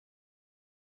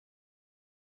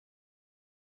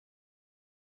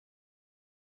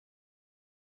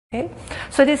Okay?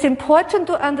 So it is important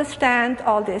to understand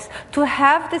all this, to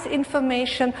have this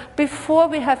information before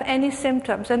we have any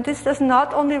symptoms. And this does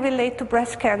not only relate to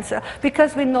breast cancer,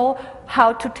 because we know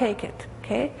how to take it.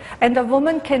 Okay? And a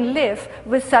woman can live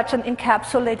with such an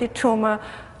encapsulated tumor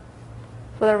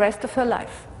for the rest of her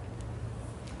life.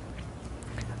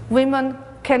 Women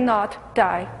cannot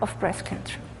die of breast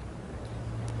cancer.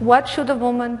 What should a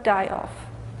woman die of?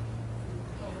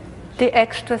 The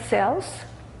extra cells?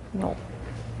 No.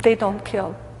 They don't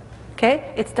kill.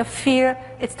 Okay? It's the fear,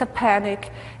 it's the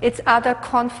panic, it's other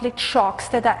conflict shocks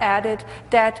that are added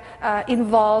that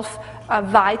involve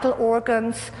vital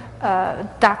organs,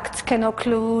 ducts can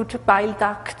occlude, bile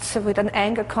ducts with an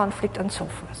anger conflict and so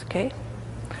forth. Okay?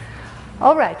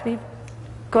 All right, we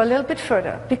go a little bit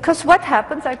further. Because what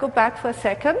happens, I go back for a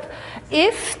second,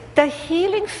 if the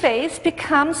healing phase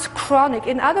becomes chronic,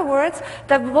 in other words,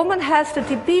 the woman has the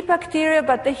TB bacteria,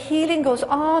 but the healing goes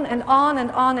on and on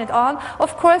and on and on.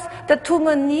 Of course, the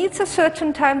tumor needs a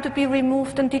certain time to be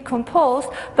removed and decomposed,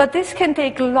 but this can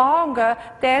take longer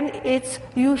than it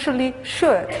usually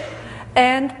should.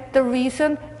 And the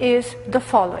reason is the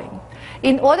following.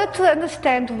 In order to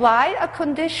understand why a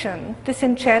condition, this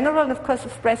in general, and of course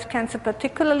of breast cancer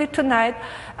particularly tonight,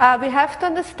 we have to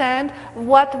understand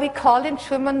what we call in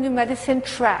German new medicine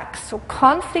tracks. So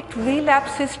conflict,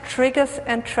 relapses, triggers,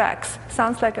 and tracks.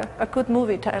 Sounds like a good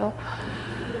movie title.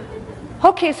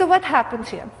 Okay, so what happens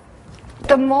here?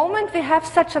 The moment we have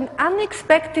such an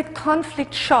unexpected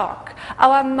conflict shock,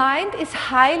 our mind is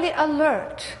highly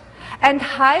alert. And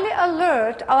highly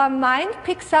alert, our mind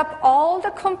picks up all the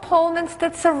components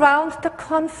that surround the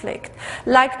conflict,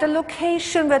 like the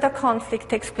location where the conflict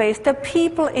takes place, the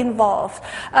people involved,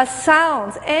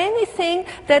 sounds, anything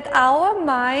that our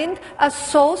mind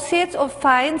associates or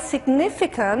finds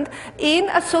significant in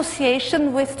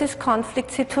association with this conflict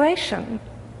situation.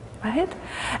 Right?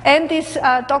 And this,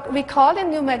 we call in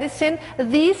new medicine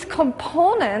these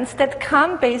components that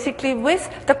come basically with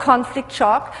the conflict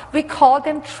shock, we call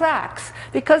them tracks,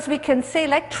 because we can say,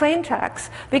 like train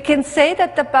tracks, we can say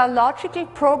that the biological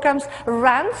programs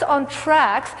runs on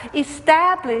tracks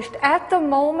established at the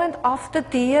moment of the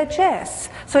DHS.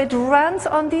 So it runs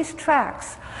on these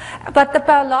tracks. But the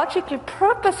biological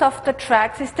purpose of the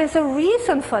tracks is there's a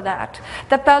reason for that.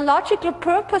 The biological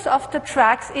purpose of the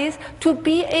tracks is to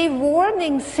be a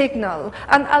warning signal,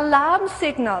 an alarm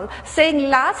signal, saying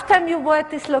last time you were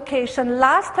at this location,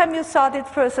 last time you saw this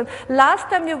person, last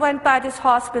time you went by this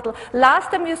hospital, last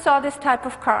time you saw this type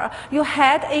of car, you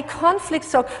had a conflict,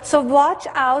 so watch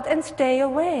out and stay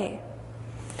away.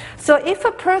 So if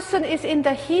a person is in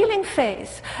the healing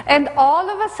phase and all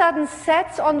of a sudden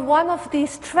sets on one of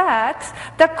these tracks,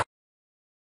 the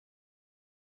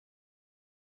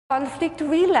conflict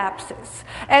relapses,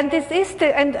 and this is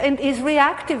and is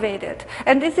reactivated.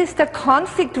 And this is the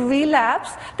conflict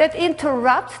relapse that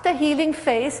interrupts the healing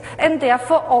phase and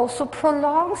therefore also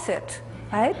prolongs it.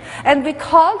 Right? And we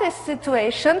call this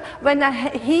situation, when a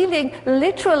healing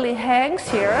literally hangs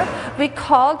here, we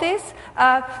call this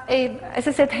as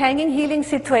I said, hanging healing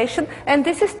situation. And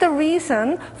this is the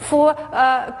reason for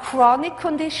chronic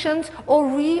conditions or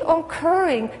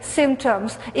reoccurring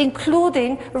symptoms,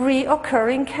 including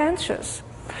reoccurring cancers.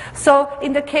 So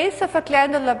in the case of a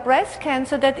glandular breast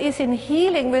cancer that is in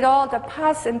healing with all the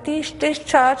pus and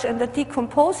discharge and the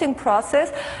decomposing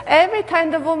process, every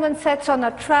time the woman sets on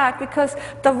a track because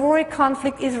the worry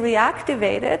conflict is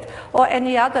reactivated or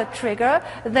any other trigger,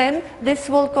 then this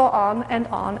will go on and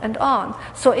on and on.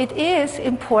 So it is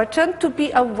important to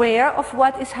be aware of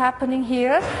what is happening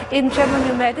here. In German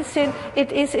new medicine,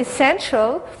 it is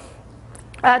essential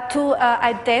to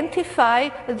identify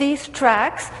these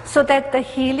tracks so that the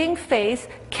healing phase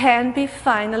can be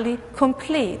finally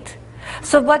complete.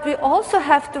 So what we also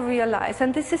have to realize,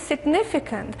 and this is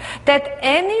significant, that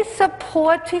any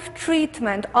supportive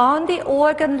treatment on the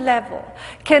organ level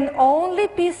can only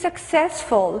be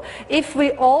successful if we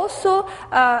also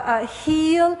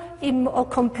heal or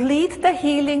complete the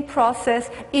healing process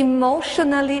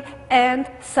emotionally and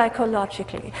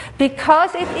psychologically,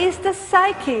 because it is the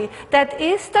psyche that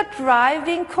is the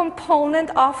driving component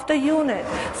of the unit.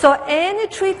 So any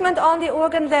treatment on the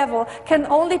organ level can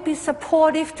only be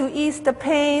supportive to ease the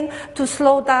pain, to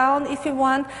slow down, if you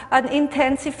want, an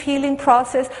intensive healing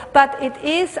process, but it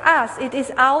is us, it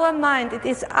is our mind, it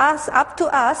is us, up to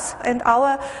us and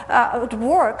our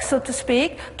work, so to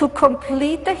speak, to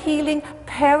complete the healing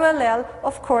parallel,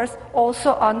 of course,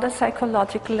 also on the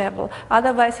psychological level.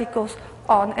 Otherwise it goes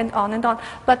on and on and on.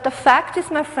 But the fact is,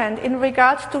 my friend, in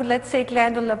regards to, let's say,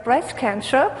 glandular breast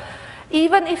cancer,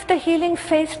 even if the healing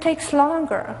phase takes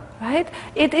longer, right?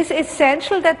 It is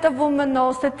essential that the woman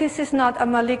knows that this is not a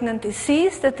malignant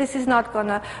disease, that this is not going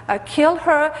to kill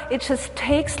her. It just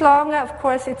takes longer. Of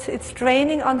course, it's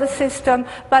draining on the system,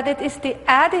 but it is the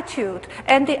attitude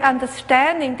and the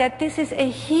understanding that this is a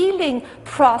healing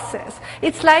process.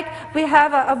 It's like we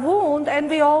have a wound and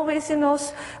we always,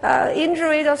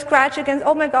 injure it or scratch against,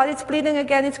 oh my God, it's bleeding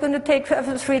again, it's going to take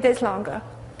 3 days longer.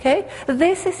 Okay?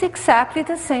 This is exactly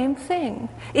the same thing.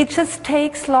 It just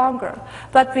takes longer.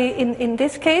 But in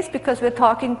this case, because we're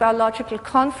talking biological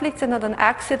conflicts and not an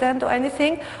accident or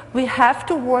anything, we have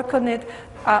to work on it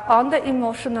on the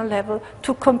emotional level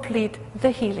to complete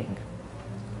the healing.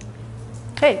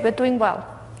 Okay, we're doing well.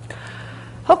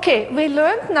 Okay, we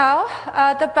learned now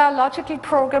the biological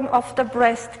program of the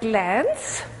breast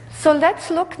glands. So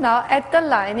let's look now at the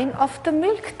lining of the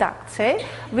milk ducts.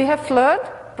 We have learned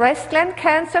breast gland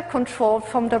cancer controlled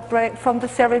from the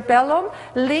cerebellum,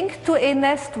 linked to a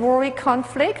nest-worry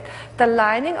conflict, the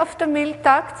lining of the milk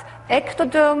ducts,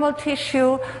 ectodermal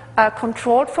tissue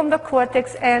controlled from the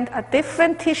cortex, and a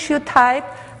different tissue type,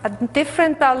 a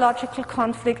different biological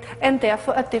conflict, and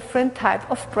therefore a different type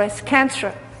of breast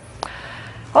cancer.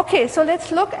 Okay, so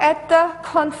let's look at the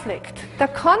conflict. The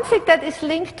conflict that is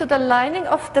linked to the lining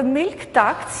of the milk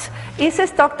ducts is,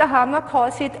 as Dr. Hamera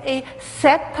calls it, a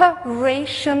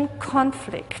separation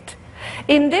conflict.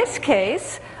 In this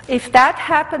case, if that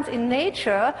happens in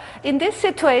nature, in this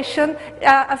situation,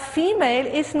 a female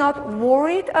is not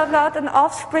worried about an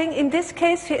offspring. In this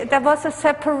case, there was a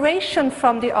separation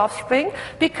from the offspring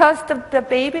because the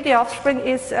baby, the offspring,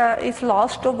 is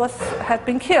lost or had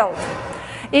been killed.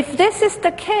 If this is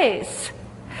the case,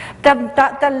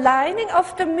 the lining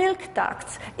of the milk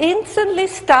ducts instantly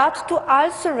starts to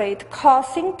ulcerate,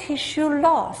 causing tissue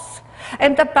loss.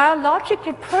 And the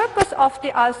biological purpose of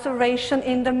the ulceration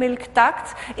in the milk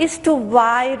ducts is to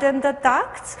widen the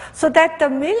ducts so that the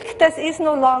milk that is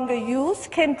no longer used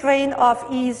can drain off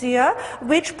easier,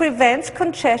 which prevents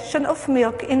congestion of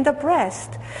milk in the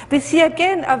breast. We see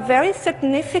again a very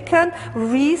significant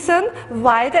reason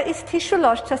why there is tissue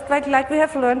loss, just like we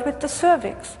have learned with the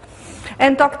cervix.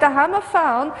 And Dr. Hamera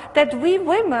found that we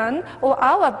women, or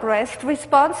our breast,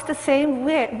 responds the same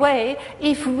way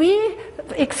if we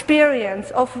experience,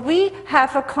 or if we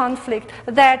have a conflict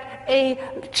that a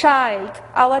child,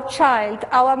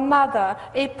 our mother,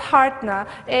 a partner,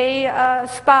 a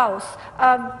spouse,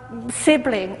 a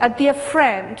sibling, a dear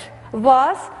friend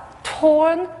was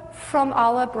torn from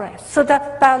our breast. So the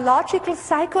biological,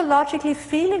 psychological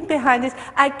feeling behind this,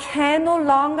 I can no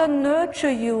longer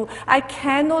nurture you, I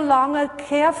can no longer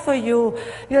care for you,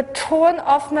 you're torn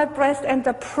off my breast, and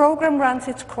the program runs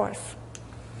its course.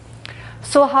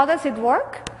 So how does it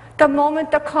work? The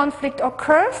moment the conflict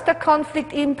occurs, the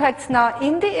conflict impacts now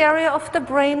in the area of the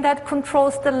brain that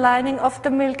controls the lining of the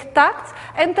milk ducts,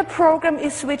 and the program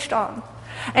is switched on.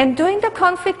 And during the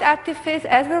conflict active phase,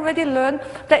 as we already learned,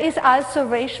 there is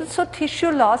ulceration, so tissue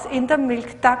loss in the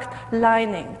milk duct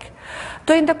lining.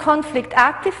 During the conflict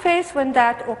active phase, when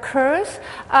that occurs,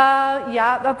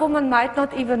 a woman might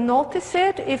not even notice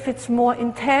it. If it's more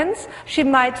intense, she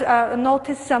might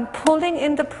notice some pulling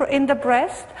in the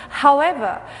breast.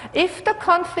 However, if the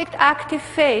conflict active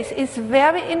phase is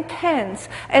very intense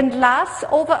and lasts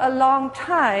over a long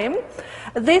time,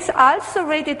 this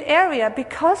ulcerated area,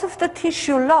 because of the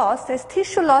tissue loss, there's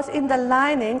tissue loss in the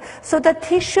lining, so the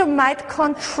tissue might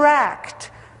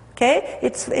contract. Okay?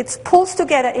 It's pulls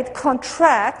together, it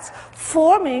contracts,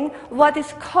 forming what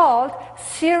is called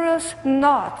serous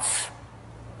knots.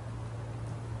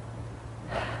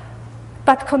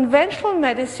 But conventional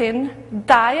medicine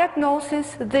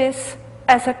diagnoses this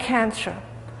as a cancer,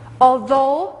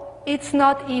 although it's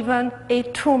not even a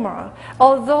tumor,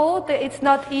 although it's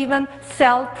not even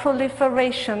cell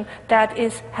proliferation that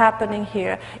is happening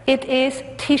here. It is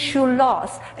tissue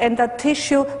loss, and the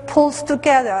tissue pulls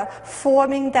together,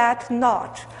 forming that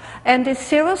knot. And the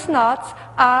serous knots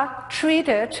are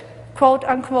treated, quote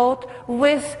unquote,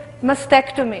 with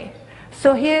mastectomy.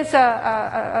 So here's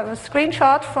a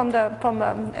screenshot from the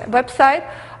website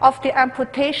of the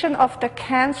amputation of the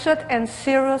cancered and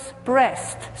serous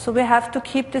breast. So we have to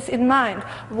keep this in mind,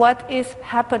 what is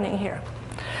happening here.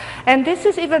 And this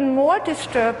is even more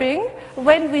disturbing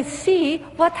when we see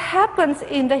what happens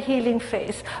in the healing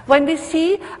phase, when we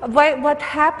see what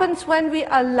happens when we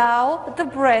allow the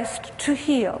breast to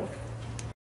heal.